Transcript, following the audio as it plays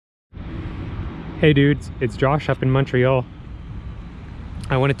Hey dudes, it's Josh up in Montreal.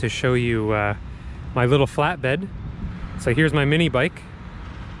 I wanted to show you my little flatbed. So here's my mini bike.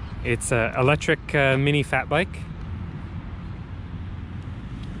 It's an electric mini fat bike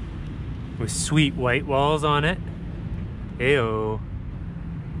with sweet white walls on it. Ayo.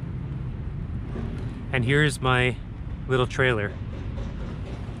 And here's my little trailer.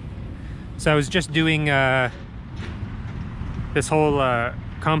 So I was just doing this whole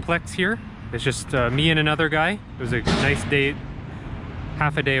complex here. It's just me and another guy. It was a nice day,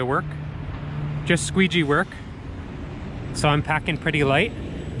 half a day of work. Just squeegee work. So I'm packing pretty light.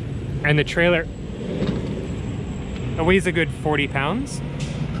 And the trailer, it weighs a good 40 pounds.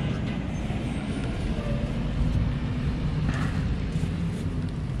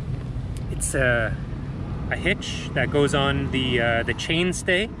 It's a hitch that goes on the chain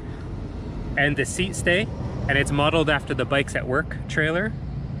stay and the seat stay. And it's modeled after the Bikes at Work trailer.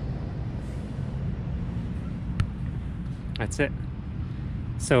 That's it.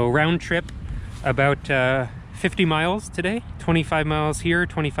 So round trip about 50 miles today, 25 miles here,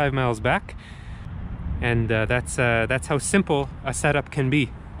 25 miles back. And that's how simple a setup can be.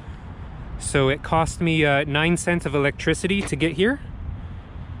 So it cost me 9 cents of electricity to get here.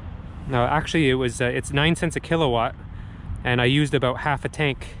 No, actually it's 9 cents a kilowatt, and I used about half a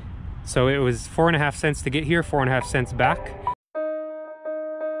tank. So it was 4.5 cents to get here, 4.5 cents back.